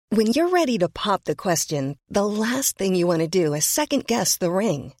When you're ready to pop the question, the last thing you want to do is second-guess the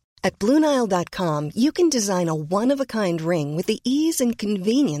ring. At BlueNile.com, you can design a one-of-a-kind ring with the ease and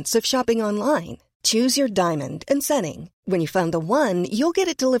convenience of shopping online. Choose your diamond and setting. When you find the one, you'll get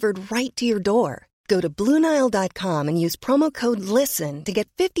it delivered right to your door. Go to BlueNile.com and use promo code LISTEN to get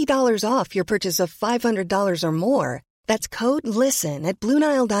 $50 off your purchase of $500 or more. That's code LISTEN at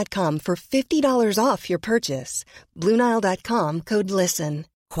BlueNile.com for $50 off your purchase. BlueNile.com, code LISTEN.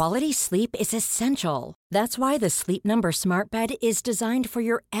 Quality sleep is essential. That's why the Sleep Number Smart Bed is designed for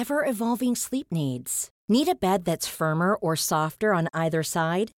your ever-evolving sleep needs. Need a bed that's firmer or softer on either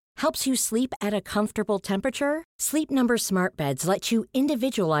side? Helps you sleep at a comfortable temperature? Sleep Number Smart Beds let you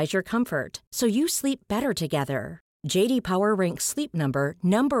individualize your comfort, so you sleep better together. J.D. Power ranks Sleep Number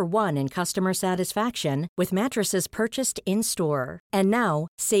number 1 in customer satisfaction with mattresses purchased in-store. And now,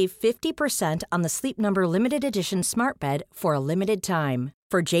 save 50% on the Sleep Number Limited Edition Smart Bed for a limited time.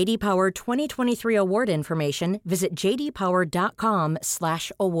 For J.D. Power 2023 award information, visit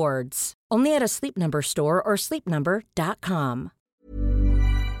jdpower.com/awards. Only at a Sleep Number store or sleepnumber.com.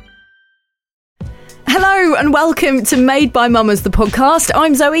 Hello and welcome to Made by Mamas, the podcast.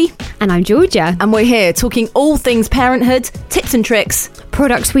 I'm Zoe. And I'm Georgia. And we're here talking all things parenthood, tips and tricks,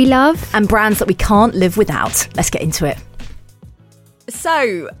 products we love, and brands that we can't live without. Let's get into it.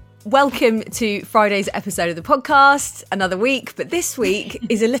 So, welcome to Friday's episode of the podcast. Another week, but this week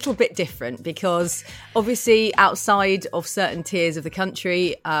is a little bit different because obviously outside of certain tiers of the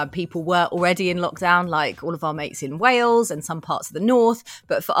country, people were already in lockdown, like all of our mates in Wales and some parts of the north.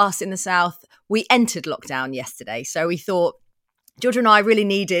 But for us in the south, we entered lockdown yesterday. So we thought Georgia and I really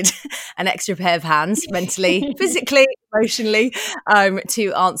needed an extra pair of hands, mentally, physically, emotionally,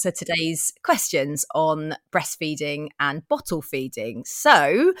 to answer today's questions on breastfeeding and bottle feeding.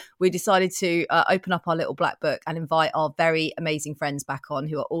 So we decided to open up our little black book and invite our very amazing friends back on,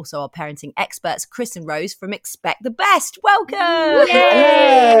 who are also our parenting experts, Chris and Rose from Expect the Best. Welcome!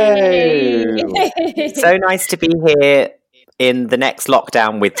 Yay! So nice to be here in the next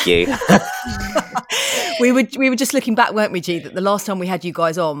lockdown with you. We were just looking back, weren't we, G, that the last time we had you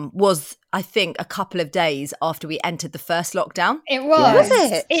guys on was, I think, a couple of days after we entered the first lockdown. It was.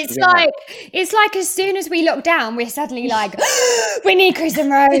 Yes. It's like as soon as we lock down, we're suddenly like, we need Chris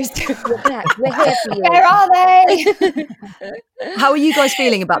and Rose. We're back. We're here for you. Where are they? How are you guys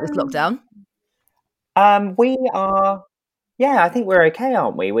feeling about this lockdown? We are. Yeah, I think we're okay,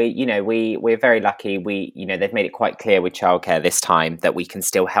 aren't we? We're very lucky. They've made it quite clear with childcare this time that we can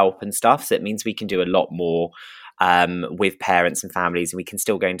still help and stuff. So it means we can do a lot more with parents and families, and we can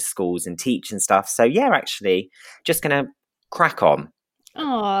still go into schools and teach and stuff. So yeah, actually, just going to crack on.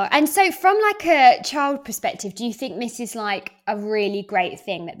 Oh, and so from like a child perspective, do you think this is like a really great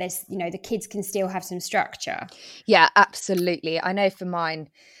thing that there's, the kids can still have some structure? Yeah, absolutely. I know for mine,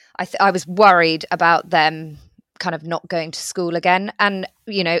 I was worried about them kind of not going to school again, and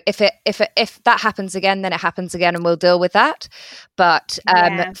if that happens again, then it happens again, and we'll deal with that. But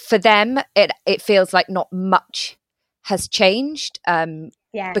for them, it feels like not much has changed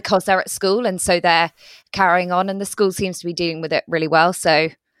because they're at school, and so they're carrying on, and the school seems to be dealing with it really well, so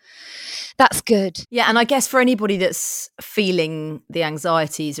that's good. Yeah, and I guess for anybody that's feeling the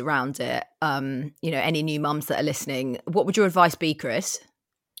anxieties around it, any new mums that are listening, what would your advice be, Chris?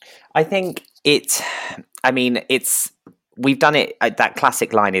 I think we've done it. That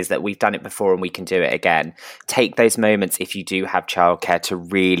classic line is that we've done it before and we can do it again. Take those moments if you do have childcare to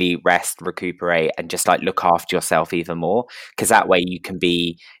really rest, recuperate, and just like look after yourself even more, because that way you can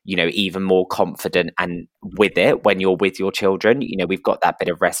be, even more confident and with it when you're with your children. We've got that bit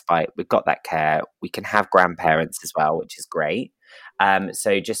of respite, we've got that care, we can have grandparents as well, which is great.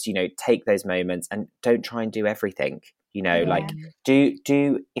 So just, take those moments and don't try and do everything. Like do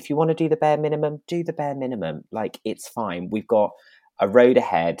if you want to do the bare minimum, do the bare minimum. Like, it's fine. We've got a road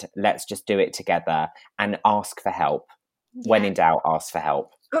ahead. Let's just do it together and ask for help. When in doubt, ask for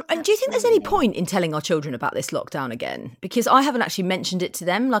help. And do you think there's any point in telling our children about this lockdown again? Because I haven't actually mentioned it to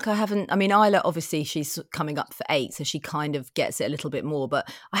them. Isla, obviously, she's coming up for 8, so she kind of gets it a little bit more. But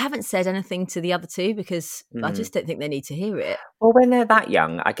I haven't said anything to the other two because I just don't think they need to hear it. Well, when they're that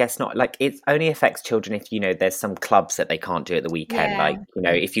young, I guess not. Like, it only affects children if, there's some clubs that they can't do at the weekend. Yeah. Like,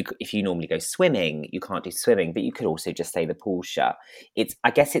 if you normally go swimming, you can't do swimming, but you could also just say the pool's shut.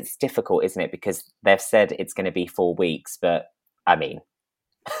 I guess it's difficult, isn't it? Because they've said it's going to be 4 weeks, but yeah.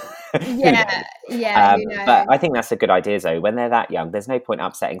 But I think that's a good idea, Zoe. When they're that young, there's no point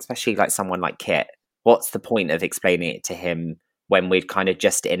upsetting, especially like someone like Kit. What's the point of explaining it to him when we're kind of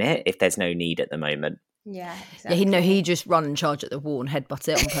just in it if there's no need at the moment? Yeah, exactly. Yeah, he just run and charge at the wall and headbutt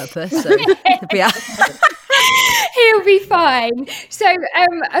it on purpose. So He'll be fine. So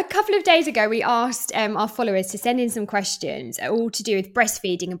a couple of days ago, we asked our followers to send in some questions, all to do with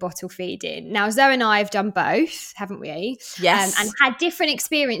breastfeeding and bottle feeding. Now, Zoe and I have done both, haven't we? Yes. And had different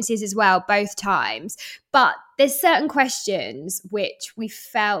experiences as well, both times. But there's certain questions which we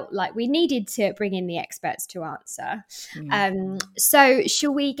felt like we needed to bring in the experts to answer. So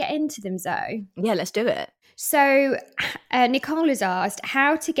shall we get into them, Zoe? Yeah, let's do it. So Nicole has asked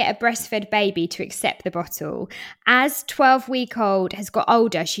how to get a breastfed baby to accept the bottle. As 12-week-old has got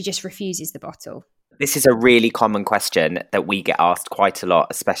older, she just refuses the bottle. This is a really common question that we get asked quite a lot,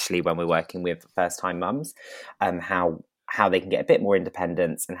 especially when we're working with first-time mums, how they can get a bit more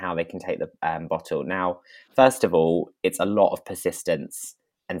independence and how they can take the bottle. Now, first of all, it's a lot of persistence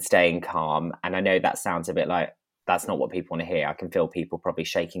and staying calm. And I know that sounds a bit like, that's not what people want to hear. I can feel people probably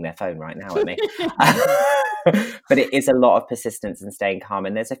shaking their phone right now at me. But it is a lot of persistence and staying calm.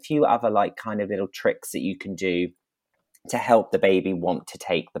 And there's a few other like kind of little tricks that you can do to help the baby want to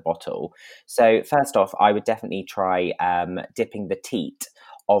take the bottle. So first off, I would definitely try dipping the teat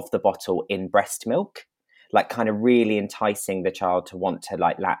of the bottle in breast milk, like kind of really enticing the child to want to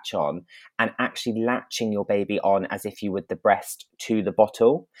like latch on, and actually latching your baby on as if you would the breast to the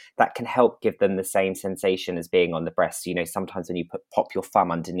bottle. That can help give them the same sensation as being on the breast. You know, sometimes when you pop your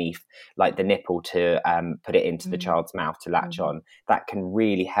thumb underneath like the nipple to put it into the child's mouth to latch on, that can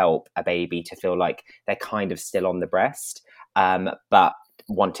really help a baby to feel like they're kind of still on the breast, but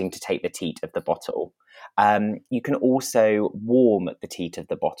wanting to take the teat of the bottle. You can also warm the teat of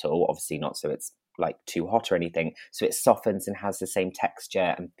the bottle, obviously not so it's like too hot or anything, so it softens and has the same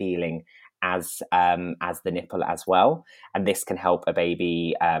texture and feeling as the nipple as well, and this can help a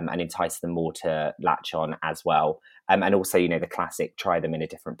baby and entice them more to latch on as well. And also, you know, the classic try them in a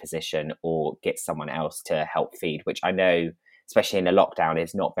different position or get someone else to help feed, which I know especially in a lockdown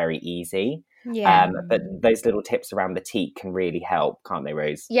is not very easy. But those little tips around the teat can really help, can't they,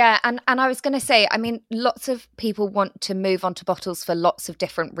 Rose? Yeah, and I was going to say, I mean, lots of people want to move on to bottles for lots of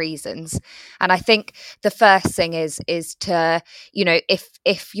different reasons. And I think the first thing is to, you know,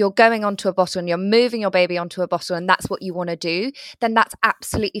 if you're going onto a bottle and you're moving your baby onto a bottle and that's what you want to do, then that's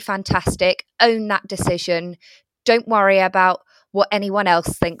absolutely fantastic. Own that decision. Don't worry about what anyone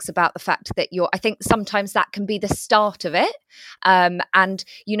else thinks about the fact that I think sometimes that can be the start of it. And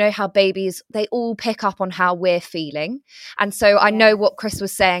you know how babies, they all pick up on how we're feeling. And so I know what Chris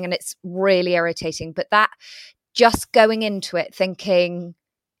was saying and it's really irritating, but that just going into it thinking,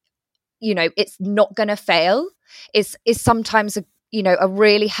 you know, it's not going to fail is sometimes a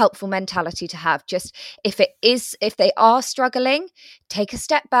really helpful mentality to have. Just if they are struggling, take a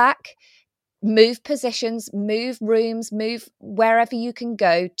step back, move positions, move rooms, move wherever you can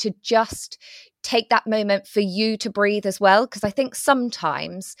go to just take that moment for you to breathe as well. Because I think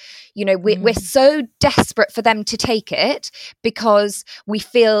sometimes, you know, we're so desperate for them to take it because we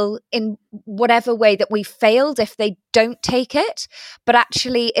feel in whatever way that we failed if they don't take it. But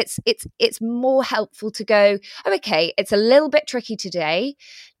actually it's more helpful to go, oh, okay, it's a little bit tricky today.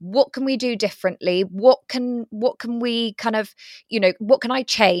 What can we do differently? What can we kind of, you know, what can I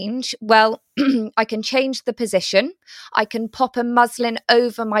change? Well, I can change the position. I can pop a muslin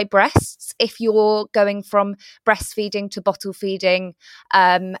over my breasts if you're going from breastfeeding to bottle feeding.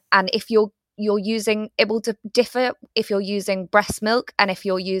 And if you're using, it will differ if you're using breast milk and if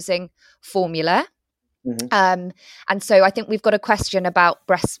you're using formula. And so I think we've got a question about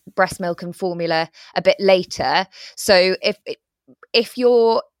breast milk and formula a bit later. So if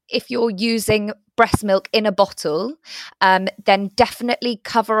you're using breast milk in a bottle, then definitely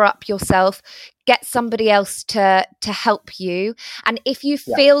cover up yourself, get somebody else to help you. And if you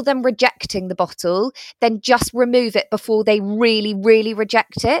feel them rejecting the bottle, then just remove it before they really, really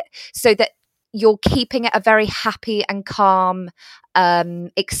reject it, so that you're keeping it a very happy and calm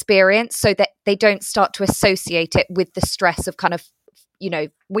experience, so that they don't start to associate it with the stress of kind of, you know,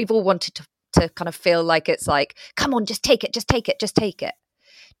 we've all wanted to kind of feel like it's like, come on, just take it, just take it, just take it.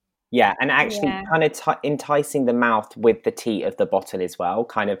 Yeah, and actually kind of enticing the mouth with the teat of the bottle as well,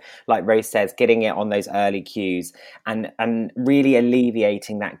 kind of like Rose says, getting it on those early cues and really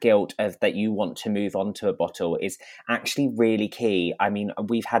alleviating that guilt of that you want to move on to a bottle is actually really key. I mean,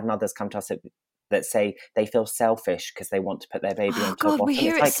 we've had mothers come to us that say they feel selfish because they want to put their baby onto a bottle. We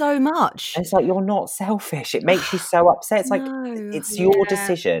hear it so much. It's like, you're not selfish. It makes you so upset. It's like, it's your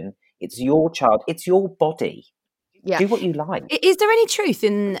decision. It's your child. It's your body. Yeah. Do what you like. Is there any truth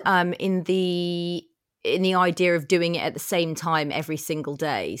in the in the idea of doing it at the same time every single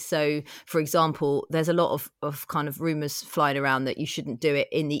day. So, for example, there's a lot of kind of rumours flying around that you shouldn't do it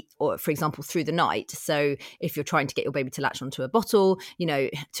or for example, through the night. So if you're trying to get your baby to latch onto a bottle,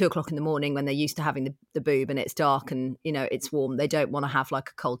 2:00 in the morning when they're used to having the boob and it's dark and, it's warm, they don't want to have like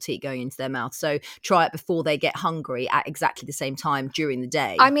a cold teat going into their mouth. So try it before they get hungry at exactly the same time during the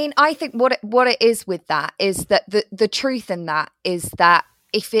day. I mean, I think what it is with that is that the truth in that is that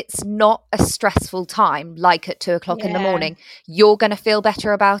if it's not a stressful time, like at 2:00 in the morning, you're going to feel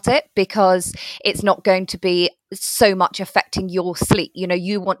better about it because it's not going to be so much affecting your sleep.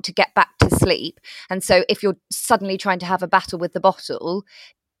 You want to get back to sleep. And so if you're suddenly trying to have a battle with the bottle,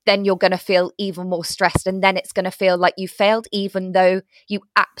 then you're going to feel even more stressed. And then it's going to feel like you failed, even though you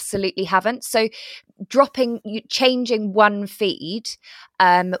absolutely haven't. So changing one feed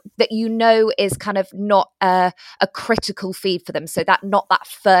that is kind of not a critical feed for them. So not that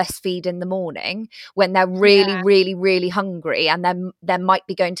first feed in the morning when they're really, really, really hungry, and then they might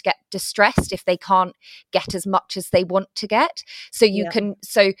be going to get distressed if they can't get as much as they want to get. So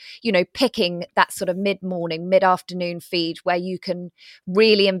picking that sort of mid-morning, mid-afternoon feed where you can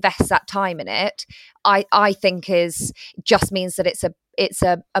really invest that time in it, I think just means that it's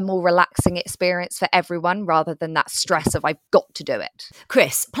a more relaxing experience for everyone rather than that stress of I've got to do it.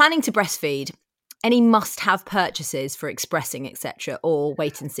 Chris, planning to breastfeed, any must-have purchases for expressing, etc., or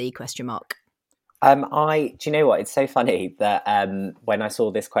wait and see ? Do you know what? It's so funny that when I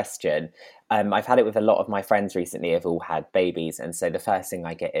saw this question, I've had it with a lot of my friends recently who've all had babies. And so the first thing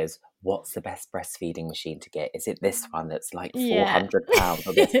I get is, what's the best breastfeeding machine to get? Is it this one that's like £400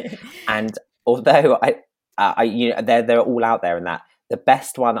 or this? And although they're all out there and that, the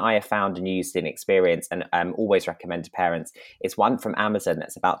best one I have found and used in experience and always recommend to parents is one from Amazon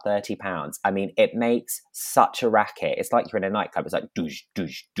that's about £30. I mean, it makes such a racket. It's like you're in a nightclub. It's like douche,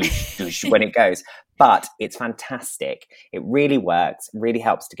 douche, douche, douche when it goes. But it's fantastic. It really works, really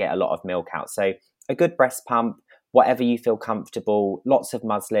helps to get a lot of milk out. So a good breast pump, whatever you feel comfortable, lots of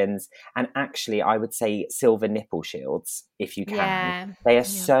muslins, and actually I would say silver nipple shields if you can. Yeah. They are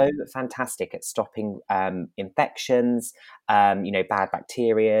so fantastic at stopping infections, bad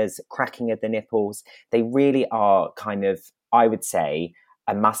bacterias, cracking of the nipples. They really are kind of, I would say,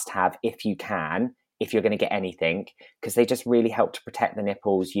 a must-have if you can, if you're going to get anything, because they just really help to protect the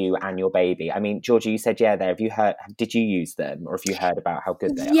nipples, you and your baby. I mean, Georgia, you said, did you use them, or have you heard about how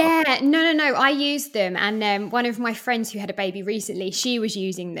good they are? Yeah, no, I used them. And one of my friends who had a baby recently, she was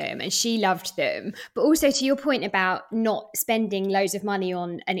using them and she loved them. But also to your point about not spending loads of money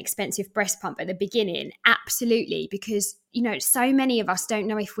on an expensive breast pump at the beginning, absolutely, because so many of us don't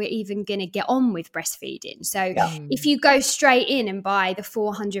know if we're even going to get on with breastfeeding. So if you go straight in and buy the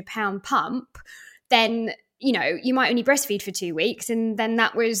 £400 pump, then you might only breastfeed for 2 weeks, and then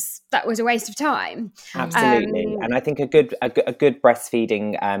that was a waste of time. Absolutely. And I think a good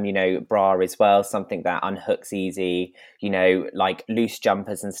breastfeeding bra as well, something that unhooks easy, like loose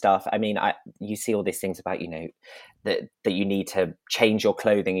jumpers and stuff. I mean, you see all these things about that you need to change your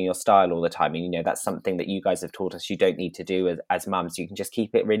clothing and your style all the time, and that's something that you guys have taught us you don't need to do as mums. You can just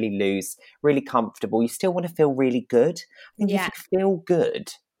keep it really loose, really comfortable. You still want to feel really good. I think if you feel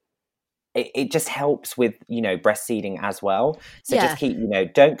good, it just helps with, breastfeeding as well. So just keep,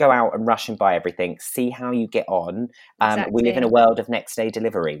 don't go out and rush and buy everything. See how you get on. Exactly. We live in a world of next day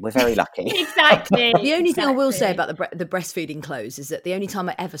delivery. We're very lucky. Exactly. The only thing I will say about the breastfeeding clothes is that the only time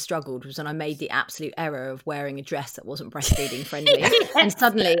I ever struggled was when I made the absolute error of wearing a dress that wasn't breastfeeding friendly. And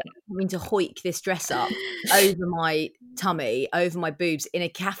suddenly I'm having to hoik this dress up over my tummy, over my boobs in a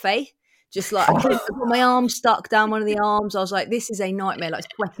cafe. Just like I got my arm stuck down one of the arms. I was like, this is a nightmare, like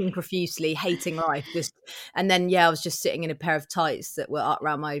sweating profusely, hating life. And then I was just sitting in a pair of tights that were up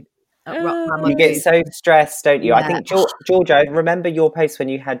around my you get so stressed, don't you? Yeah. I think Georgia, I remember your post when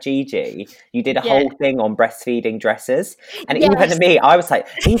you had Gigi. You did a whole thing on breastfeeding dresses, and even to me, I was like,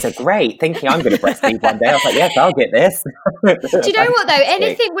 "These are great." Thinking I'm going to breastfeed one day. I was like, "Yes, I'll get this." Do you know what though?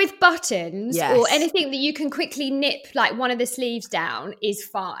 Anything with buttons or anything that you can quickly nip like one of the sleeves down is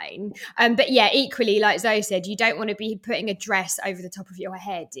fine. But equally, like Zoe said, you don't want to be putting a dress over the top of your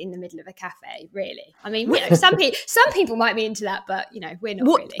head in the middle of a cafe. Really, I mean, some people might be into that, but we're not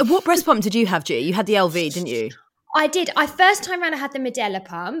really. What breast pump did you have, G? You had the LV, didn't you? I did. First time around I had the Medela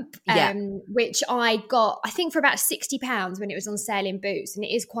pump, which I got, I think, for about £60 when it was on sale in Boots, and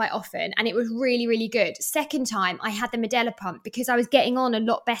it is quite often, and it was really, really good. Second time I had the Medela pump because I was getting on a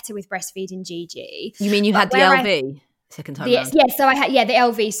lot better with breastfeeding Gigi. You mean you had the LV? Second time round. Yeah, so I had the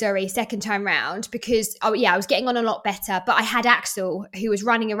LV, second time round, because I was getting on a lot better, but I had Axel who was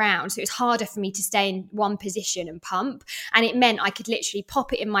running around, so it was harder for me to stay in one position and pump, and it meant I could literally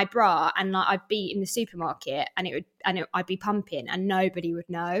pop it in my bra and I'd be in the supermarket and I'd be pumping and nobody would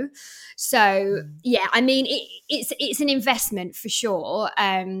know. So yeah, I mean it's an investment for sure,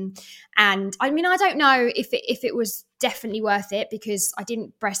 and I mean I don't know if it was definitely worth it, because I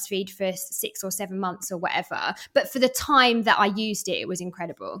didn't breastfeed for 6 or 7 months or whatever, but for the time that I used it was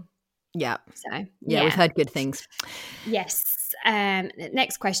incredible. Yeah. So yeah, we've heard good things. Yes.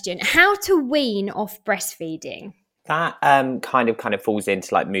 Next question: how to wean off breastfeeding? That kind of falls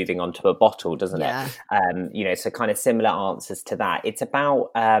into like moving on to a bottle, doesn't it? So kind of similar answers to that. It's about,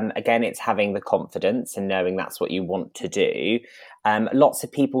 again, it's having the confidence and knowing that's what you want to do. Lots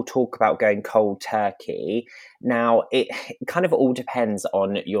of people talk about going cold turkey. Now, it kind of all depends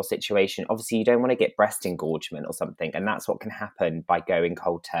on your situation. Obviously, you don't want to get breast engorgement or something, and that's what can happen by going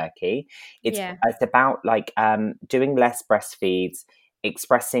cold turkey. It's about like doing less breastfeeds,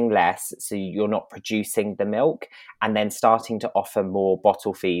 expressing less so you're not producing the milk, and then starting to offer more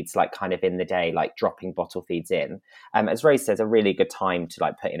bottle feeds like kind of in the day, like dropping bottle feeds in. As Rose says, a really good time to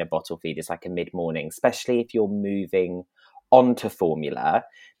like put in a bottle feed is like a mid-morning, especially if you're moving onto formula,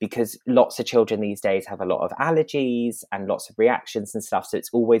 because lots of children these days have a lot of allergies and lots of reactions and stuff. So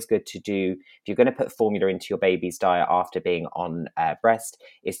it's always good to do, if you're going to put formula into your baby's diet after being on breast,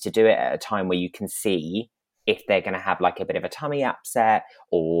 is to do it at a time where you can see if they're going to have like a bit of a tummy upset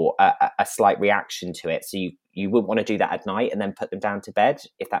or a slight reaction to it. So you wouldn't want to do that at night and then put them down to bed,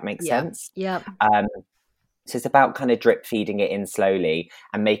 if that makes sense. Yeah. So it's about kind of drip feeding it in slowly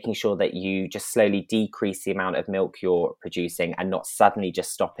and making sure that you just slowly decrease the amount of milk you're producing and not suddenly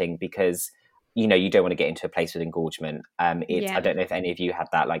just stopping, because you don't want to get into a place with engorgement. I don't know if any of you had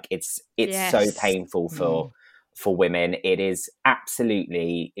that. Like it's so painful for women. It is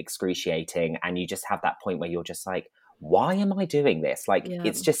absolutely excruciating, and you just have that point where you're just like, why am I doing this? Like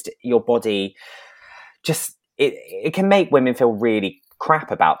it's just your body. Just it can make women feel really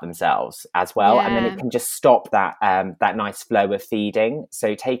crap about themselves as well, and then it can just stop that nice flow of feeding.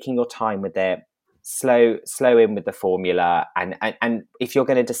 So taking your time with it, slow in with the formula, and if you're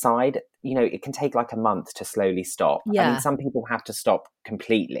going to decide, it can take like a month to slowly stop. I mean, some people have to stop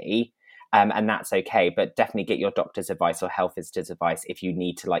completely, and that's okay, but definitely get your doctor's advice or health visitor's advice if you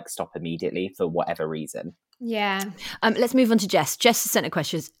need to like stop immediately for whatever reason. Let's move on to Jess. Jess has sent a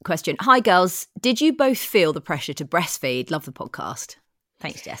question. Hi girls, did you both feel the pressure to breastfeed? Love the podcast.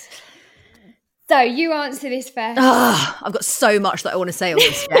 Thanks, Jess. So you answer this first. I've got so much that I want to say on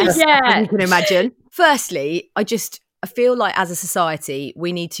this, Jess. As you can imagine. Firstly, I feel like as a society,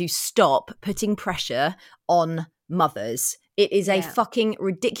 we need to stop putting pressure on mothers. It is a fucking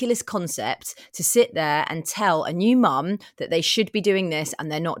ridiculous concept to sit there and tell a new mum that they should be doing this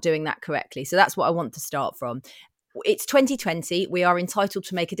and they're not doing that correctly. So that's what I want to start from. It's 2020. We are entitled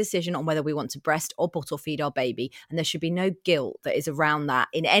to make a decision on whether we want to breast or bottle feed our baby. And there should be no guilt that is around that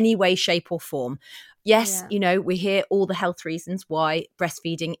in any way, shape or form. Yes, we hear all the health reasons why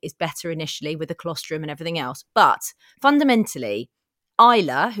breastfeeding is better initially with the colostrum and everything else. But fundamentally,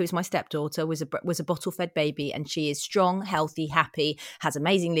 Isla, who's my stepdaughter, was a bottle-fed baby, and she is strong, healthy, happy, has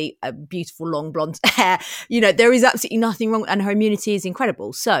amazingly beautiful long blonde hair. There is absolutely nothing wrong, and her immunity is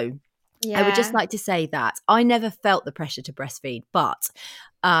incredible. So I would just like to say that I never felt the pressure to breastfeed, but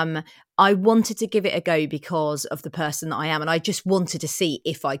I wanted to give it a go because of the person that I am, and I just wanted to see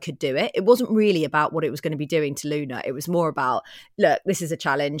if I could do it. It wasn't really about what it was going to be doing to Luna. It was more about, look, this is a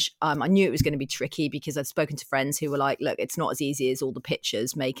challenge. I knew it was going to be tricky because I've spoken to friends who were like, look, it's not as easy as all the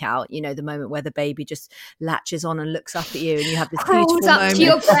pictures make out. The moment where the baby just latches on and looks up at you and you have this beautiful moment. To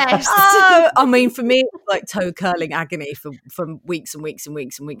your breast. I mean, for me, it was like toe curling agony for weeks and weeks and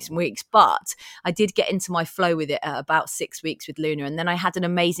weeks and weeks and weeks. But I did get into my flow with it at about 6 weeks with Luna. And then I had an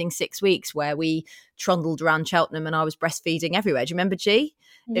amazing 6 weeks where we trundled around Cheltenham and I was breastfeeding everywhere. Do you remember, G?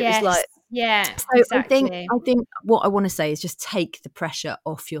 It was like, exactly. I think what I want to say is just take the pressure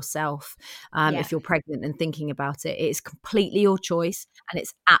off yourself. If you're pregnant and thinking about it, it is completely your choice, and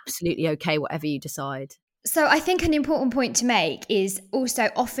it's absolutely okay whatever you decide. So I think an important point to make is also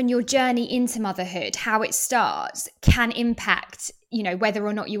often your journey into motherhood, how it starts, can impact, whether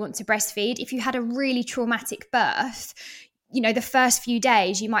or not you want to breastfeed. If you had a really traumatic birth, the first few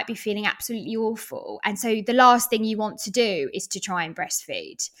days you might be feeling absolutely awful. And so the last thing you want to do is to try and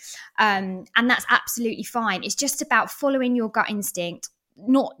breastfeed. And that's absolutely fine. It's just about following your gut instinct,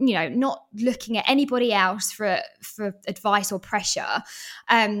 not looking at anybody else for advice or pressure,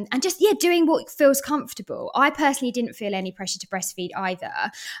 and just doing what feels comfortable. I personally didn't feel any pressure to breastfeed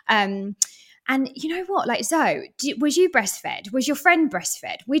either. And you know what? Like, Zoe, was you breastfed? Was your friend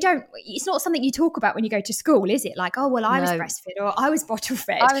breastfed? It's not something you talk about when you go to school, is it? Like, oh, well, I was breastfed or I was bottle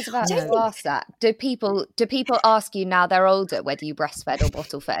fed. I was about to ask that. Do people ask you now they're older whether you breastfed or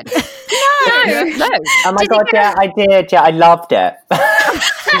bottle fed? No. Oh my God, yeah, I did. Yeah, I loved it. I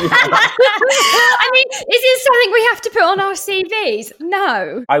mean, is it something we have to put on our CVs?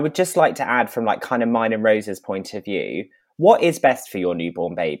 No. I would just like to add from like kind of mine and Rose's point of view, what is best for your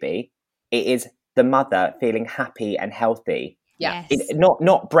newborn baby? It is the mother feeling happy and healthy. Yeah. Yes.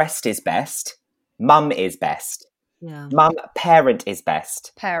 Not breast is best. Mum is best. Yeah. Mum, parent is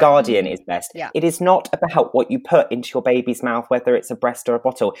best. Guardian is best. Yeah. It is not about what you put into your baby's mouth, whether it's a breast or a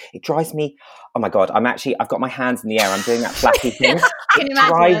bottle. It drives me, oh my God, I've got my hands in the air. I'm doing that flappy thing. It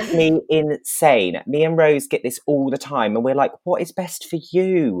drives me insane. Me and Rose get this all the time. And we're like, what is best for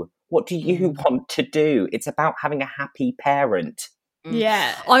you? What do you want to do? It's about having a happy parent.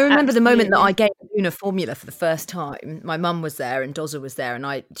 Yeah. I remember the moment that I gave Luna formula for the first time. My mum was there and Dozza was there, and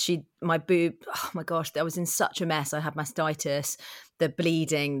my boob, oh my gosh, I was in such a mess. I had mastitis, the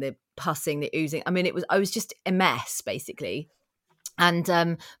bleeding, the pussing, the oozing. I mean, I was just a mess basically. And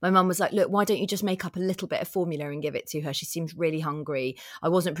my mum was like, look, why don't you just make up a little bit of formula and give it to her? She seems really hungry. I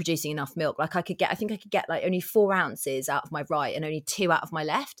wasn't producing enough milk. Like I think I could get like only 4 ounces out of my right and only 2 out of my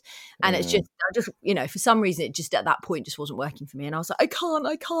left. And it's just, for some reason, it just at that point just wasn't working for me. And I was like, I can't.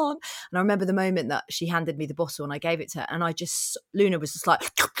 And I remember the moment that she handed me the bottle and I gave it to her. And Luna was just like,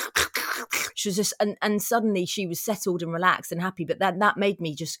 she was just, and suddenly she was settled and relaxed and happy. But that made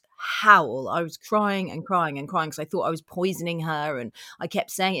me just howl. I was crying and crying and crying because I thought I was poisoning her, and I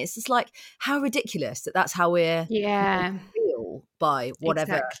kept saying it. It's just like, how ridiculous that's how we're feel by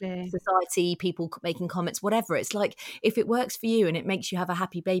whatever society, people making comments, whatever. It's like, if it works for you and it makes you have a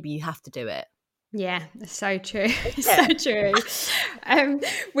happy baby, you have to do it. Yeah, so true. So true.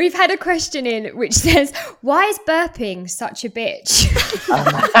 We've had a question in which says, why is burping such a bitch?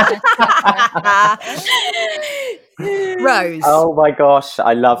 Rose. Oh my gosh,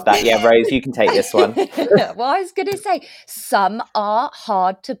 I love that. Yeah, Rose, you can take this one. Well, I was going to say, some are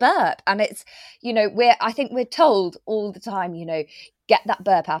hard to burp. And it's, I think we're told all the time, get that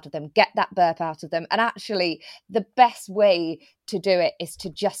burp out of them, get that burp out of them. And actually, the best way to do it is to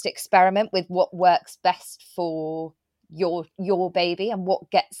just experiment with what works best for your baby and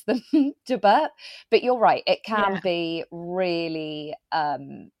what gets them to burp. But you're right, it can be really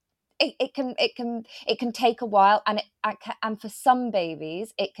it can take a while, and for some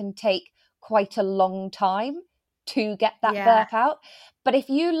babies it can take quite a long time to get that burp out. But if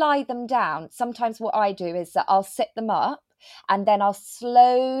you lie them down, sometimes what I do is that I'll sit them up and then I'll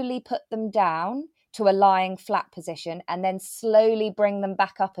slowly put them down to a lying flat position and then slowly bring them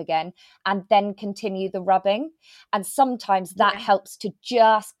back up again and then continue the rubbing. And sometimes that helps to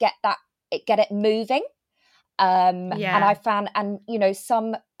just get it moving. And I found,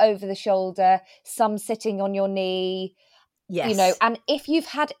 some over the shoulder, some sitting on your knee. Yes. And if you've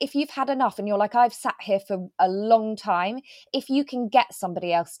had enough and you're like, I've sat here for a long time, if you can get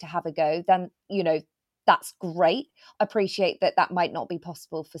somebody else to have a go, then, that's great. Appreciate that might not be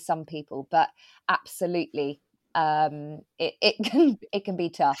possible for some people, but absolutely, it can be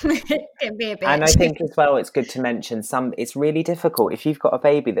tough. It can be a bit. And I think as well, it's good to mention it's really difficult if you've got a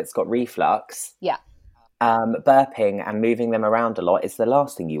baby that's got reflux. Yeah. Burping and moving them around a lot is the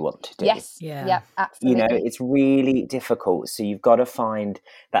last thing you want to do. Yes. Yeah, absolutely. It's really difficult. So you've got to find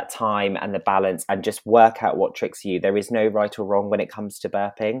that time and the balance and just work out what tricks you. There is no right or wrong when it comes to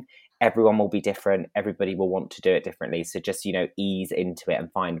burping. Everyone will be different. Everybody will want to do it differently. So just, ease into it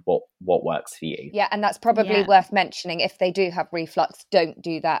and find what works for you. Yeah. And that's probably worth mentioning. If they do have reflux, don't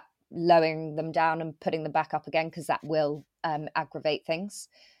do that, lowering them down and putting them back up again, because that will aggravate things.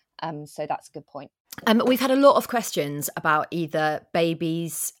 So that's a good point. We've had a lot of questions about either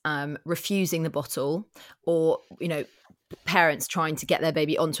babies refusing the bottle or, parents trying to get their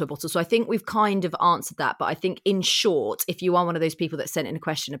baby onto a bottle. So I think we've kind of answered that. But I think in short, if you are one of those people that sent in a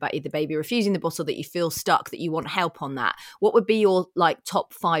question about either baby refusing the bottle, that you feel stuck, that you want help on that, what would be your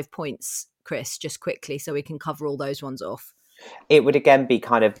top 5 points, Chris, just quickly, so we can cover all those ones off? It would again be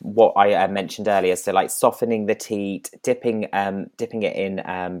kind of what I mentioned earlier. So like softening the teat, dipping it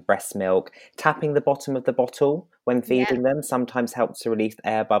in breast milk, tapping the bottom of the bottle when feeding them sometimes helps to release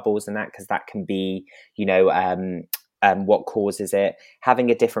air bubbles and that, because that can be, what causes it. Having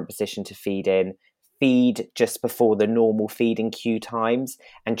a different position to feed in, feed just before the normal feeding cue times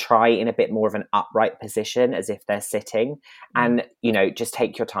and try in a bit more of an upright position as if they're sitting. And, you know, just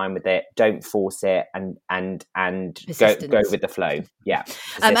take your time with it. Don't force it and go with the flow. Yeah.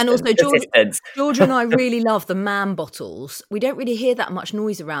 And also George and I really love the man bottles. We don't really hear that much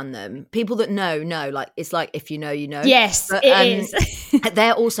noise around them. People that know, like it's like if you know, you know. Yes, but, it is.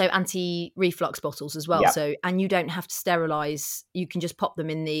 They're also anti-reflux bottles as well. Yep. So, and you don't have to sterilize. You can just pop them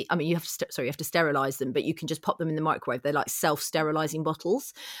in the, I mean, you have to sterilize them, but you can just pop them in the microwave. They're like self-sterilizing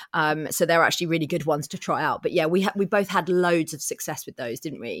bottles. So they're actually really good ones to try out. But yeah, we both had loads of success with those,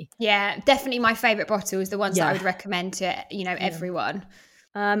 didn't we? Yeah, definitely my favorite bottles, the ones that I would recommend to, you know, everyone.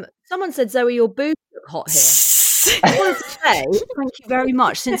 Someone said, Zoe, your boobs look hot here. I wanted to say thank you very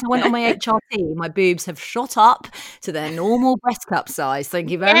much. Since I went on my HRT, my boobs have shot up to their normal breast cup size.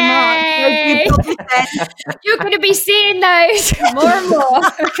 Thank you very much. You're going to be seeing those more and more.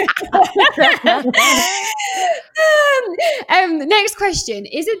 Next question.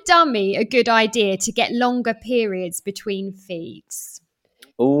 Is a dummy a good idea to get longer periods between feeds?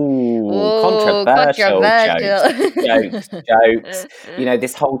 Controversial. Jokes. You know,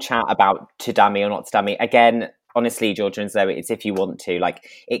 this whole chat about to dummy or not to dummy. Again, honestly, Georgia and Zoe, it's if you want to. Like,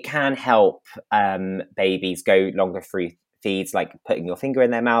 it can help babies go longer through feeds, like putting your finger in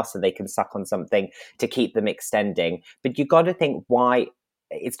their mouth so they can suck on something to keep them extending. But you got to think why.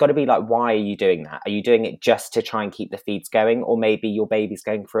 It's got to be like, why are you doing that? Are you doing it just to try and keep the feeds going? Or maybe your baby's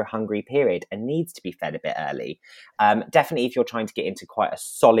going through a hungry period and needs to be fed a bit early. Definitely, if you're trying to get into quite a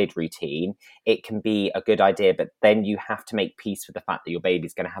solid routine, it can be a good idea. But then you have to make peace with the fact that your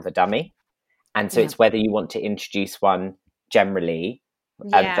baby's going to have a dummy. And so it's whether you want to introduce one generally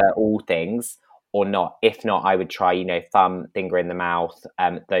for all things or not. If not, I would try, you know, thumb, finger in the mouth.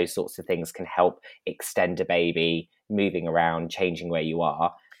 Those sorts of things can help extend a baby, moving around, changing where you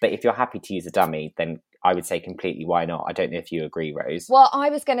are. But if you're happy to use a dummy, then I would say completely, why not? I don't know if you agree, Rose. Well, I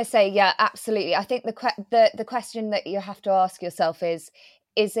was going to say, yeah, absolutely. I think the question that you have to ask yourself is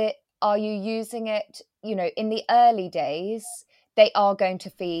it, are you using it, you know, in the early days, they are going to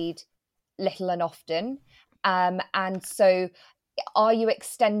feed little and often. And so are you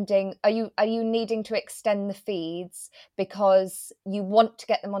needing to extend the feeds because you want to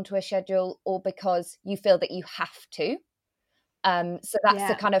get them onto a schedule or because you feel that you have to? So that's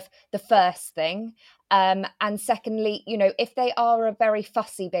the kind of the first thing. And secondly, you know, if they are a very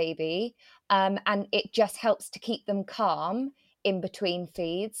fussy baby, and it just helps to keep them calm in between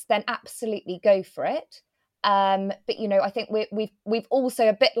feeds, then absolutely go for it. But you know, I think we've also,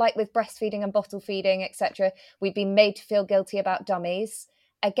 a bit like with breastfeeding and bottle feeding, etc., we've been made to feel guilty about dummies.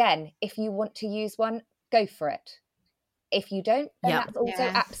 Again, if you want to use one, go for it. If you don't, then that's also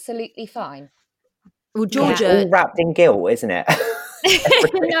absolutely fine. Well, Georgia, it's all wrapped in guilt, isn't it?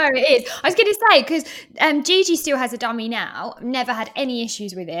 No, it is. I was going to say, because Gigi still has a dummy now. Never had any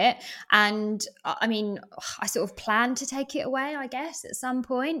issues with it. And I mean, I sort of plan to take it away, I guess, at some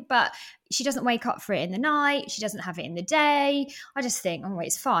point. But she doesn't wake up for it in the night. She doesn't have it in the day. I just think, oh,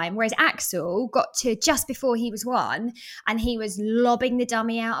 it's fine. Whereas Axel got to just before he was 1 and he was lobbing the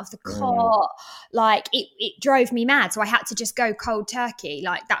dummy out of the cot. Like, it drove me mad. So I had to just go cold turkey.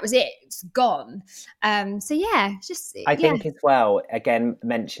 Like, that was it. It's gone. So, yeah, just... I think as well, again,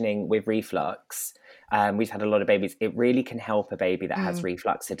 mentioning with reflux, we've had a lot of babies. It really can help a baby that has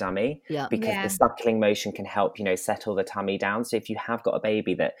reflux a dummy because the suckling motion can help, you know, settle the tummy down. So if you have got a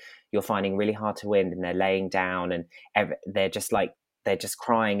baby that you're finding really hard to wind and they're laying down and they're just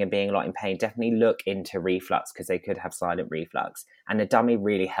crying and being a lot in pain, definitely look into reflux because they could have silent reflux. And the dummy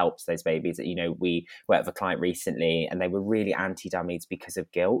really helps those babies. You know, we worked with a client recently and they were really anti-dummies because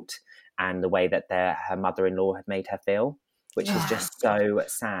of guilt and the way that her mother-in-law had made her feel, which is just so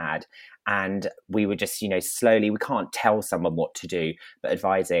sad. And we were just, you know, slowly, we can't tell someone what to do, but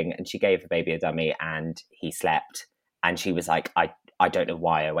advising. And she gave the baby a dummy and he slept. And she was like, I don't know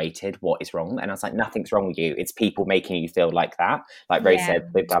why I waited. What is wrong? And I was like, nothing's wrong with you. It's people making you feel like that. Like Rose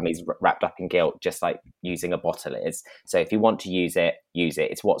said, with dummies wrapped up in guilt, just like using a bottle is. So if you want to use it, use it.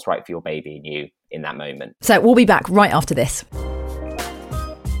 It's what's right for your baby and you in that moment. So we'll be back right after this.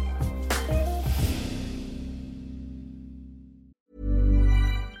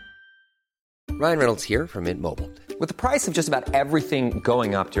 Ryan Reynolds here from Mint Mobile. With the price of just about everything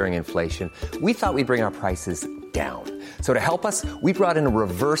going up during inflation, we thought we'd bring our prices down. So to help us, we brought in a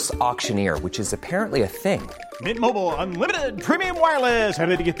reverse auctioneer, which is apparently a thing. Mint Mobile Unlimited Premium Wireless. How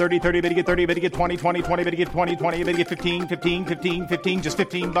to get 30, 30, bit to get 30, bit to get 20, 20, 20, bit to get 20, 20, bit to get 15, 15, 15, 15, just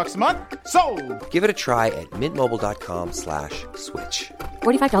 $15 a month? Sold! Give it a try at mintmobile.com/switch.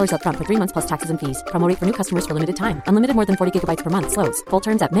 $45 up front for 3 months plus taxes and fees. Promo rate for new customers for limited time. Unlimited more than 40 gigabytes per month slows full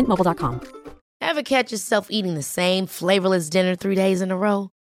terms at mintmobile.com. Ever catch yourself eating the same flavorless dinner 3 days in a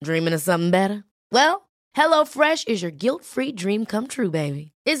row? Dreaming of something better? Well, HelloFresh is your guilt-free dream come true,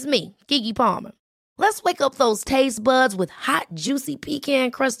 baby. It's me, Keke Palmer. Let's wake up those taste buds with hot, juicy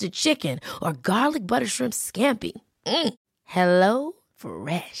pecan-crusted chicken or garlic butter shrimp scampi. Hello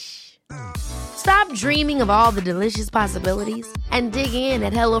Fresh. Stop dreaming of all the delicious possibilities and dig in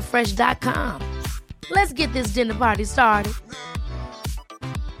at HelloFresh.com. Let's get this dinner party started.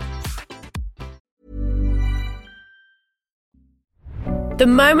 The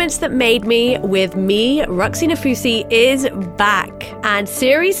Moments That Made Me with me, Roxy Nafousi, is back. And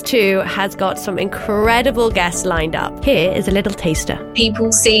Series 2 has got some incredible guests lined up. Here is a little taster.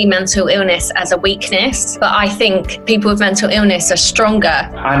 People see mental illness as a weakness, but I think people with mental illness are stronger.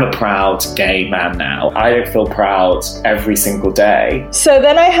 I'm a proud gay man now. I don't feel proud every single day. So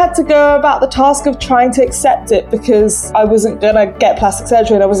then I had to go about the task of trying to accept it because I wasn't going to get plastic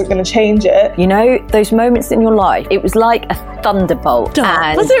surgery and I wasn't going to change it. You know, those moments in your life, it was like a thunderbolt.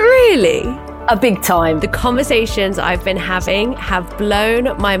 Was it really? A big time. The conversations I've been having have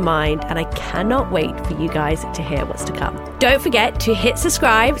blown my mind, and I cannot wait for you guys to hear what's to come. Don't forget to hit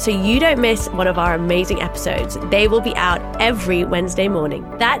subscribe so you don't miss one of our amazing episodes. They will be out every Wednesday morning.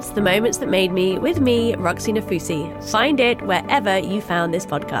 That's The Moments That Made Me with me, Roxy Nafousi. Find it wherever you found this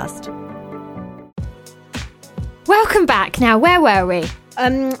podcast. Welcome back. Now, where were we?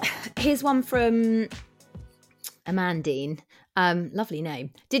 Here's one from Amandine. Lovely name.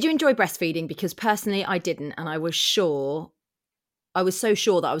 Did you enjoy breastfeeding? Because personally I didn't, and I was so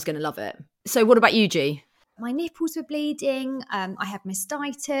sure that I was going to love it. So what about you, G? My nipples were bleeding. I had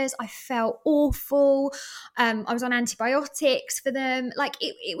mastitis. I felt awful. I was on antibiotics for them. Like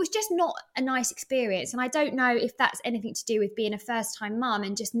it was just not a nice experience. And I don't know if that's anything to do with being a first-time mum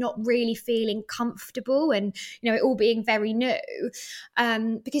and just not really feeling comfortable and, you know, it all being very new.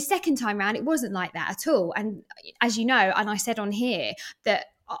 Because second time round, it wasn't like that at all. And as you know, and I said on here that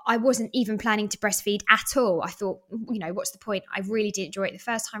I wasn't even planning to breastfeed at all. I thought, you know, what's the point? I really did enjoy it the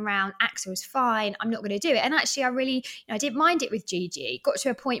first time round. Axel was fine. I'm not going to do it. And actually, I really, you know, I didn't mind it with Gigi. Got to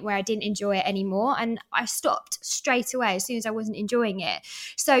a point where I didn't enjoy it anymore. And I stopped straight away as soon as I wasn't enjoying it.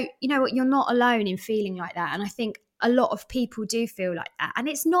 So, you know what? You're not alone in feeling like that. And I think a lot of people do feel like that. And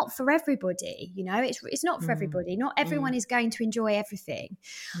it's not for everybody, you know, it's not for everybody. Not everyone is going to enjoy everything.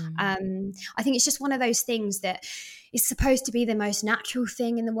 I think it's just one of those things that is supposed to be the most natural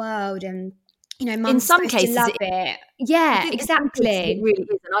thing in the world. And, you know, mum's in some supposed cases to love it. Yeah, exactly. It really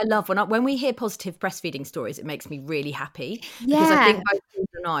is. And I love when we hear positive breastfeeding stories, it makes me really happy. Yeah. Because I think both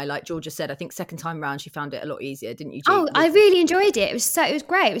Georgia and I, like Georgia said, I think second time round she found it a lot easier, didn't you, G? Oh, I really enjoyed it. It was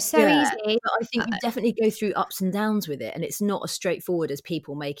great. It was so easy. But I think you definitely go through ups and downs with it, and it's not as straightforward as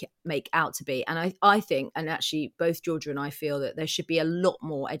people make out to be. And I think, and actually both Georgia and I feel that there should be a lot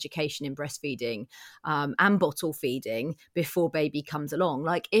more education in breastfeeding and bottle feeding before baby comes along.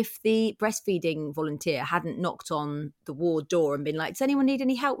 Like if the breastfeeding volunteer hadn't knocked on the ward door and been like, does anyone need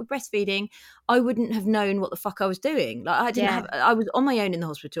any help with breastfeeding? I wouldn't have known what the fuck I was doing. Like I was on my own in the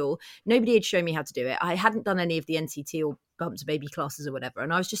hospital. Nobody had shown me how to do it. I hadn't done any of the NCT or bump to baby classes or whatever.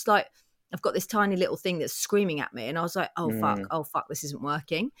 And I was just like, I've got this tiny little thing that's screaming at me. And I was like, oh fuck, this isn't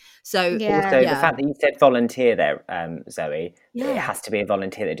working. So also the fact that you said volunteer there, Zoe, it has to be a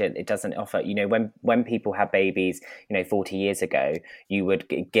volunteer. That it doesn't offer, you know, when people had babies, you know, 40 years ago, you would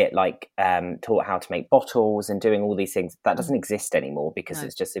get like taught how to make bottles and doing all these things. That doesn't exist anymore because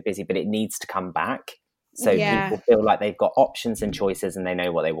it's just so busy, but it needs to come back. So people feel like they've got options and choices and they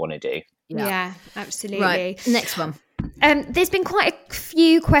know what they want to do. Yeah, absolutely. Right, next one. There's been quite a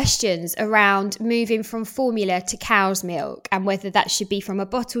few questions around moving from formula to cow's milk and whether that should be from a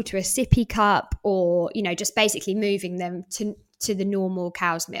bottle to a sippy cup or, you know, just basically moving them to the normal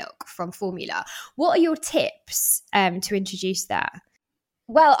cow's milk from formula. What are your tips to introduce that?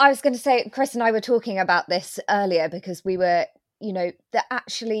 Well, I was going to say, Chris and I were talking about this earlier because we were, you know, that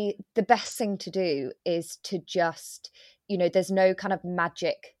actually the best thing to do is to just, you know, there's no kind of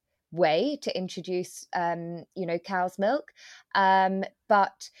magic way to introduce you know, cow's milk,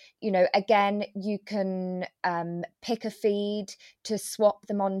 but you know, again, you can pick a feed to swap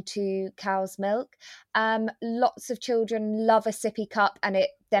them onto cow's milk. Lots of children love a sippy cup and it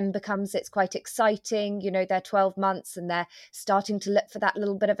then it's quite exciting, you know, they're 12 months and they're starting to look for that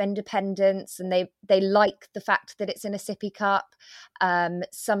little bit of independence and they like the fact that it's in a sippy cup.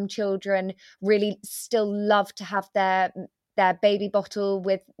 Some children really still love to have their baby bottle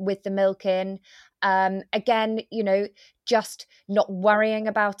with the milk in. Again, you know, just not worrying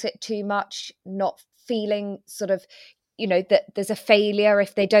about it too much, not feeling sort of, you know, that there's a failure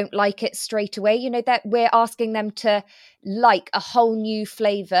if they don't like it straight away. You know, that we're asking them to like a whole new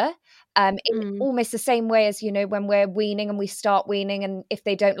flavour In almost the same way as, you know, when we're weaning and we start weaning, and if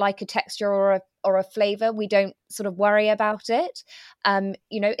they don't like a texture or a flavour, we don't sort of worry about it.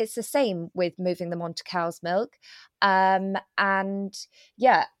 You know, it's the same with moving them onto cow's milk. And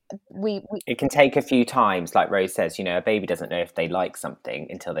yeah, it can take a few times, like Rose says. You know, a baby doesn't know if they like something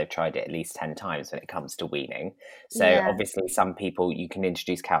until they've tried it at least 10 times when it comes to weaning. So obviously some people, you can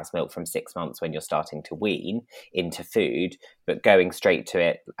introduce cow's milk from 6 months when you're starting to wean into food, but going straight to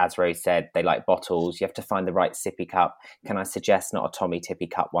it, as Rose said, they like bottles. You have to find the right sippy cup. Can I suggest not a Tommy Tippy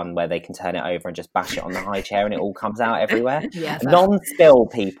cup one where they can turn it over and just bash it on the high chair and it all comes out everywhere? Non-spill,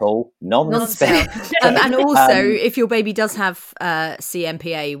 people. Non-spill. And also, if your baby does have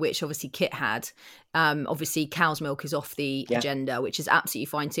CMPA, which obviously Kit had, obviously cow's milk is off the agenda, which is absolutely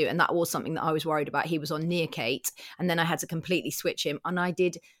fine too. And that was something that I was worried about. He was on Neocate, and then I had to completely switch him. And I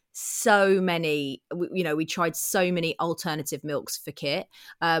did so many, you know, we tried so many alternative milks for Kit.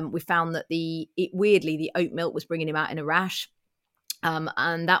 We found that weirdly the oat milk was bringing him out in a rash.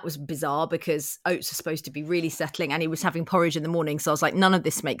 And that was bizarre because oats are supposed to be really settling, and he was having porridge in the morning. So I was like, none of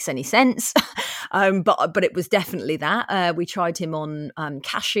this makes any sense. But it was definitely that. We tried him on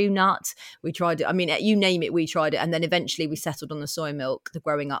cashew nut. We tried it. I mean, you name it, we tried it. And then eventually we settled on the soy milk, the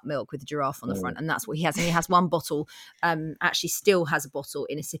growing up milk with the giraffe on the front. And that's what he has. And he has one bottle, actually still has a bottle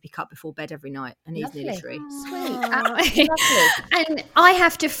in a sippy cup before bed every night. And he's nearly 3. Sweet. Lovely. And I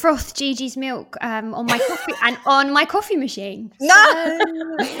have to froth Gigi's milk on my coffee and on my coffee machine. No.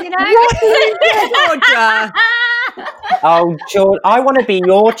 You know, Georgia. Oh, George, I want to be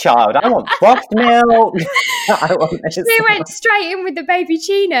your child. I want frothed milk. We went straight in with the baby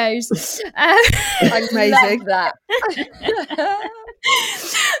chinos. Amazing. That.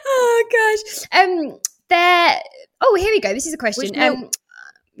 Oh gosh. Here we go. This is a question.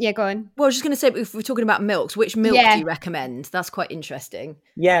 Yeah, go on. Well, I was just going to say, if we're talking about milks, which milk do you recommend? That's quite interesting.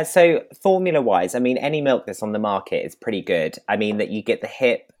 Yeah, so formula-wise, I mean, any milk that's on the market is pretty good. I mean, that you get the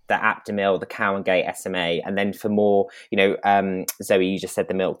HIP, the Aptamil, the Cow and Gate SMA, and then for more, you know, Zoe, you just said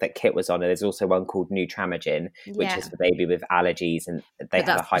the milk that Kit was on, and there's also one called Nutramigen, which is for baby with allergies, and they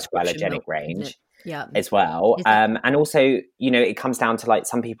have a hypoallergenic range. As well. And also, you know, it comes down to, like,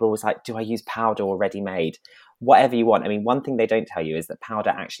 some people are always like, do I use powder or ready-made? Whatever you want. I mean, one thing they don't tell you is that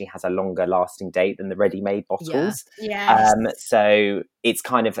powder actually has a longer lasting date than the ready-made bottles. So it's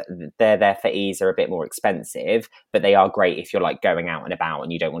kind of, they're there for ease, they're a bit more expensive, but they are great if you're like going out and about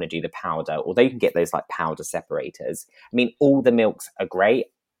and you don't want to do the powder, although you can get those like powder separators. I mean, all the milks are great.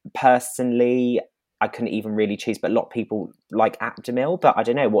 Personally, I couldn't even really choose, but a lot of people like Aptamil, but I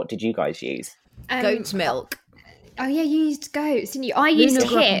don't know, what did you guys use? Goat's milk. Oh yeah, you used goats, didn't you? I used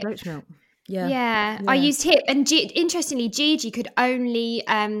HIP. Goat's milk. Yeah, I used HIP, and interestingly, Gigi could only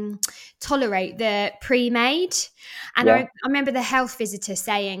tolerate the pre-made. And I remember the health visitor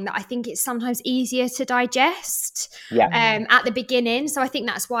saying that I think it's sometimes easier to digest at the beginning. So I think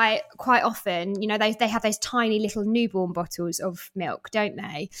that's why quite often, you know, they have those tiny little newborn bottles of milk, don't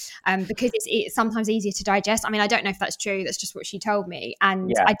they? Because it's sometimes easier to digest. I mean, I don't know if that's true. That's just what she told me.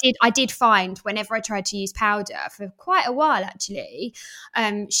 And I did find whenever I tried to use powder for quite a while, actually,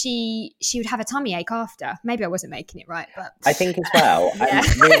 she would have a tummy ache after. Maybe I wasn't making it right, but I think as well.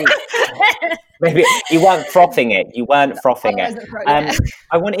 Maybe you weren't frothing it.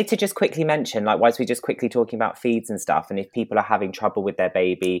 I wanted to just quickly mention, like, whilst we're just quickly talking about feeds and stuff, and if people are having trouble with their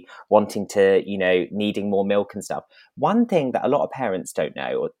baby, wanting to, you know, needing more milk and stuff, one thing that a lot of parents don't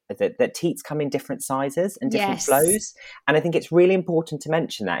know is that teats come in different sizes and different flows. And I think it's really important to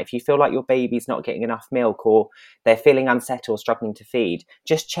mention that if you feel like your baby's not getting enough milk or they're feeling unsettled, struggling to feed,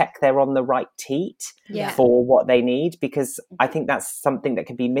 just check they're on the right teat for what they need, because I think that's something that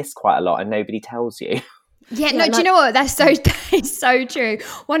can be missed quite a lot and nobody tells you. Do you know what? That is so true.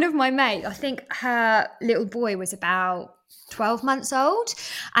 One of my mates, I think her little boy was about 12 months old,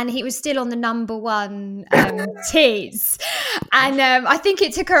 and he was still on the number 1 teats. And I think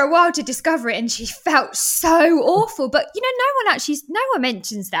it took her a while to discover it, and she felt so awful. But, you know, no one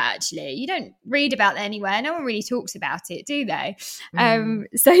mentions that, actually. You don't read about that anywhere. No one really talks about it, do they?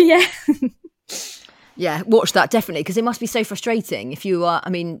 So, yeah. Yeah, watch that, definitely, because it must be so frustrating if you are, I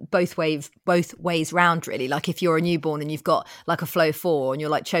mean, both ways round, really. Like if you're a newborn and you've got like a flow 4 and you're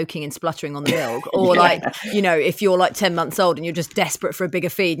like choking and spluttering on the milk, or like, you know, if you're like 10 months old and you're just desperate for a bigger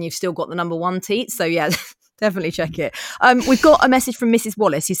feed and you've still got the number 1 teat. So yeah, definitely check it. We've got a message from Mrs.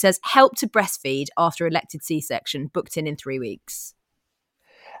 Wallace who says, help to breastfeed after elected C-section, booked in 3 weeks.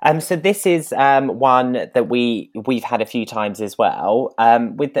 So this is one that we've had a few times as well.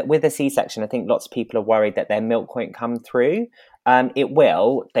 With a C-section, I think lots of people are worried that their milk won't come through. It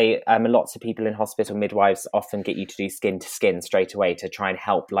will. Lots of people in hospital, midwives often get you to do skin to skin straight away to try and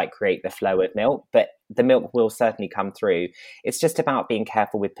help like create the flow of milk, but the milk will certainly come through. It's just about being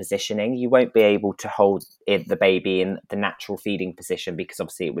careful with positioning. You won't be able to hold the baby in the natural feeding position because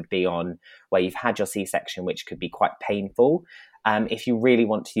obviously it would be on where you've had your C-section, which could be quite painful. If you really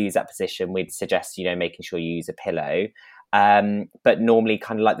want to use that position, we'd suggest, making sure you use a pillow. But normally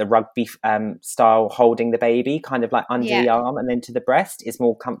kind of like the rugby style, holding the baby kind of like under the arm and then to the breast is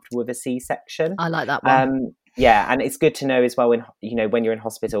more comfortable with a C-section. I like that one. And it's good to know as well when you're in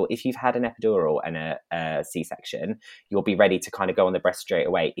hospital, if you've had an epidural and a C-section, you'll be ready to kind of go on the breast straight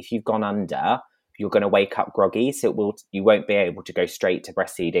away. If you've gone under, you're going to wake up groggy, so you won't be able to go straight to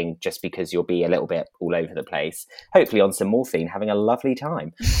breastfeeding just because you'll be a little bit all over the place, hopefully on some morphine, having a lovely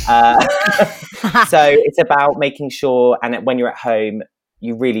time. So it's about making sure, and when you're at home,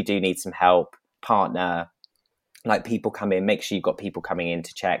 you really do need some help, partner, like people come in, make sure you've got people coming in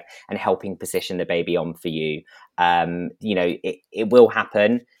to check and helping position the baby on for you. It will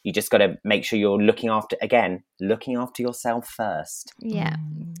happen. You just got to make sure you're looking after yourself first. Yeah.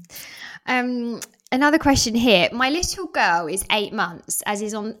 Another question here. My little girl is 8 months,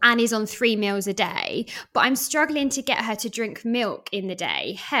 is on 3 meals a day, but I'm struggling to get her to drink milk in the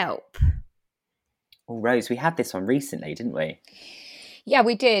day. Help. Oh, Rose, we had this one recently, didn't we? Yeah,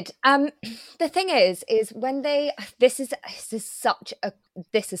 we did. The thing is when this is such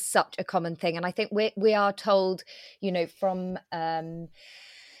a common thing, and I think we are told, from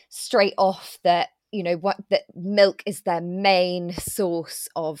straight off that that milk is their main source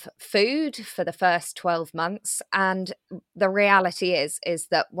of food for the first 12 months, and the reality is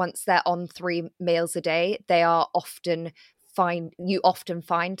that once they're on 3 meals a day, they are often find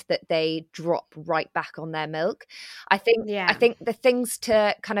that they drop right back on their milk. I think the things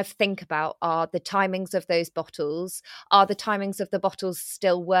to kind of think about are the timings of those bottles. Are the timings of the bottles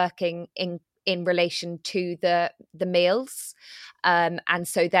still working in relation to the meals? And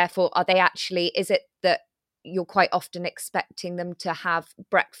so therefore, is it that you're quite often expecting them to have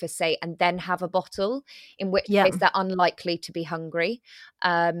breakfast, say, and then have a bottle, in which case they're unlikely to be hungry.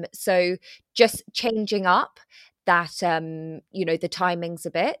 So just changing up that the timings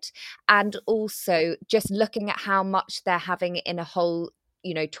a bit, and also just looking at how much they're having in a whole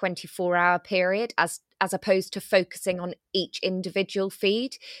 24-hour period as opposed to focusing on each individual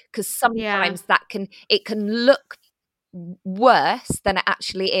feed, because sometimes it can look worse than it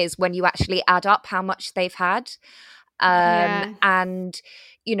actually is when you actually add up how much they've had. And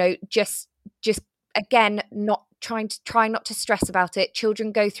just again, try not to stress about it.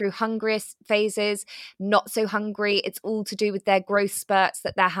 Children go through hungry phases, not so hungry. It's all to do with their growth spurts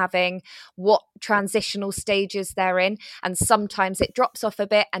that they're having, what transitional stages they're in, and sometimes it drops off a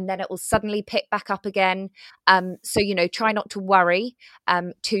bit and then it will suddenly pick back up again. So try not to worry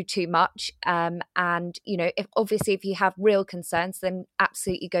too much. And if you have real concerns, then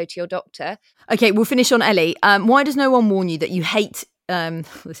absolutely go to your doctor. Okay, we'll finish on Ellie. Why does no one warn you that you hate?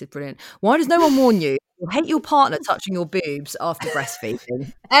 This is brilliant. Why does no one warn you? You hate your partner touching your boobs after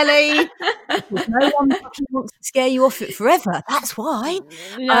breastfeeding. Ellie, no one wants to scare you off it forever. That's why.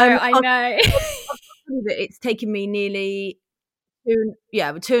 No, I know. It's taken me nearly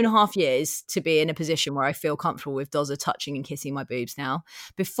 2.5 years to be in a position where I feel comfortable with Dozza touching and kissing my boobs now.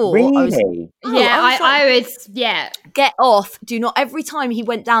 Before, really? I would get off. Do not. Every time he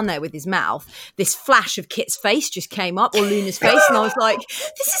went down there with his mouth, this flash of Kit's face just came up, or Luna's face, and I was like,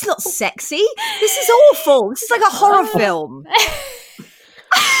 this is not sexy. This is awful. This is like a horror film.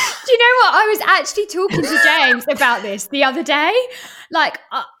 Do you know what? I was actually talking to James about this the other day.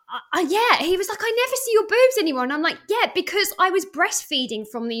 He was like, I never see your boobs anymore. And I'm like, because I was breastfeeding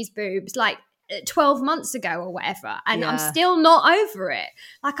from these boobs 12 months ago or whatever. And I'm still not over it.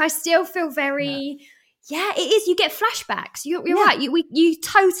 I still feel very... Yeah, it is. You get flashbacks. You're right. You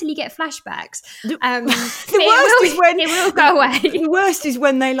totally get flashbacks. The worst is when it will go away. The worst is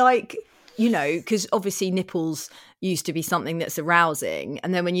when they because obviously nipples used to be something that's arousing,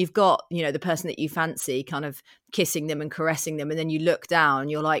 and then when you've got the person that you fancy kind of kissing them and caressing them, and then you look down,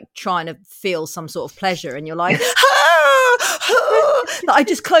 you're trying to feel some sort of pleasure, and you're like, I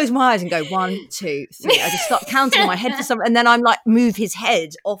just close my eyes and go 1, 2, 3. I just start counting in my head for something, and then I'm move his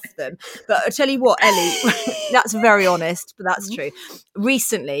head off them. But I tell you what, Ellie, that's very honest, but that's true.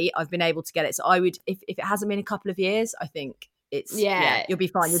 Recently, I've been able to get it. So I would, if it hasn't been a couple of years, I think it's you'll be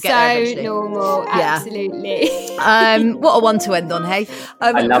fine. You'll get there eventually. So normal, absolutely. What a one to end on, hey.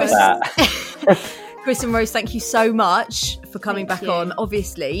 I love that. Chris and Rose, thank you so much for coming back on.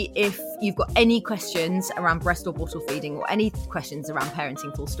 Obviously, if you've got any questions around breast or bottle feeding or any questions around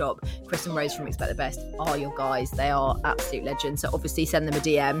parenting full stop, Chris and Rose from Expect the Best are your guys. They are absolute legends. So obviously send them a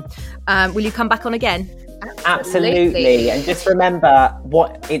DM. Will you come back on again? Absolutely. And just remember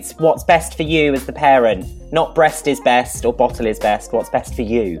what's best for you as the parent. Not breast is best or bottle is best. What's best for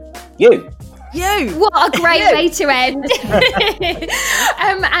you? You. What a great way to end.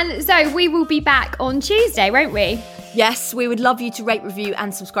 And so we will be back on Tuesday, won't we? Yes, we would love you to rate, review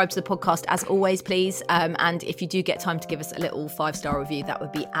and subscribe to the podcast as always, please. And if you do get time to give us a little 5-star review, that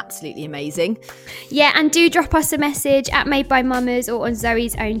would be absolutely amazing. Yeah, and do drop us a message at Made by Mamas or on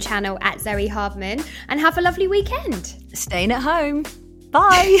Zoe's own channel at Zoe Hardman. And have a lovely weekend. Staying at home.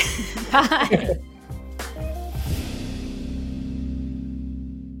 Bye. Bye.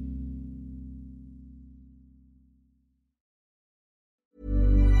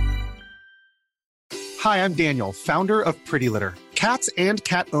 Hi, I'm Daniel, founder of Pretty Litter. Cats and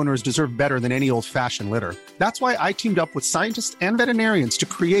cat owners deserve better than any old-fashioned litter. That's why I teamed up with scientists and veterinarians to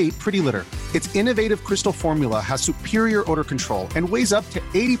create Pretty Litter. Its innovative crystal formula has superior odor control and weighs up to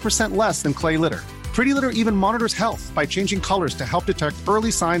 80% less than clay litter. Pretty Litter even monitors health by changing colors to help detect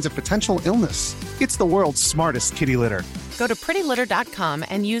early signs of potential illness. It's the world's smartest kitty litter. Go to prettylitter.com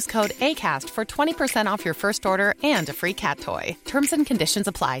and use code ACAST for 20% off your first order and a free cat toy. Terms and conditions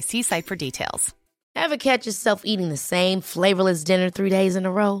apply. See site for details. Ever catch yourself eating the same flavorless dinner 3 days in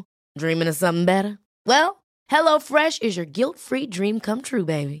a row? Dreaming of something better? Well, HelloFresh is your guilt-free dream come true,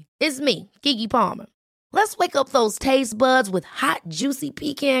 baby. It's me, Keke Palmer. Let's wake up those taste buds with hot, juicy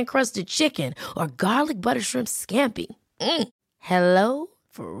pecan-crusted chicken or garlic butter shrimp scampi. Hello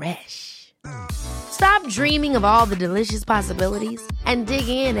Fresh. Stop dreaming of all the delicious possibilities and dig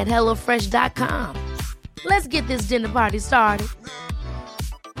in at HelloFresh.com. Let's get this dinner party started.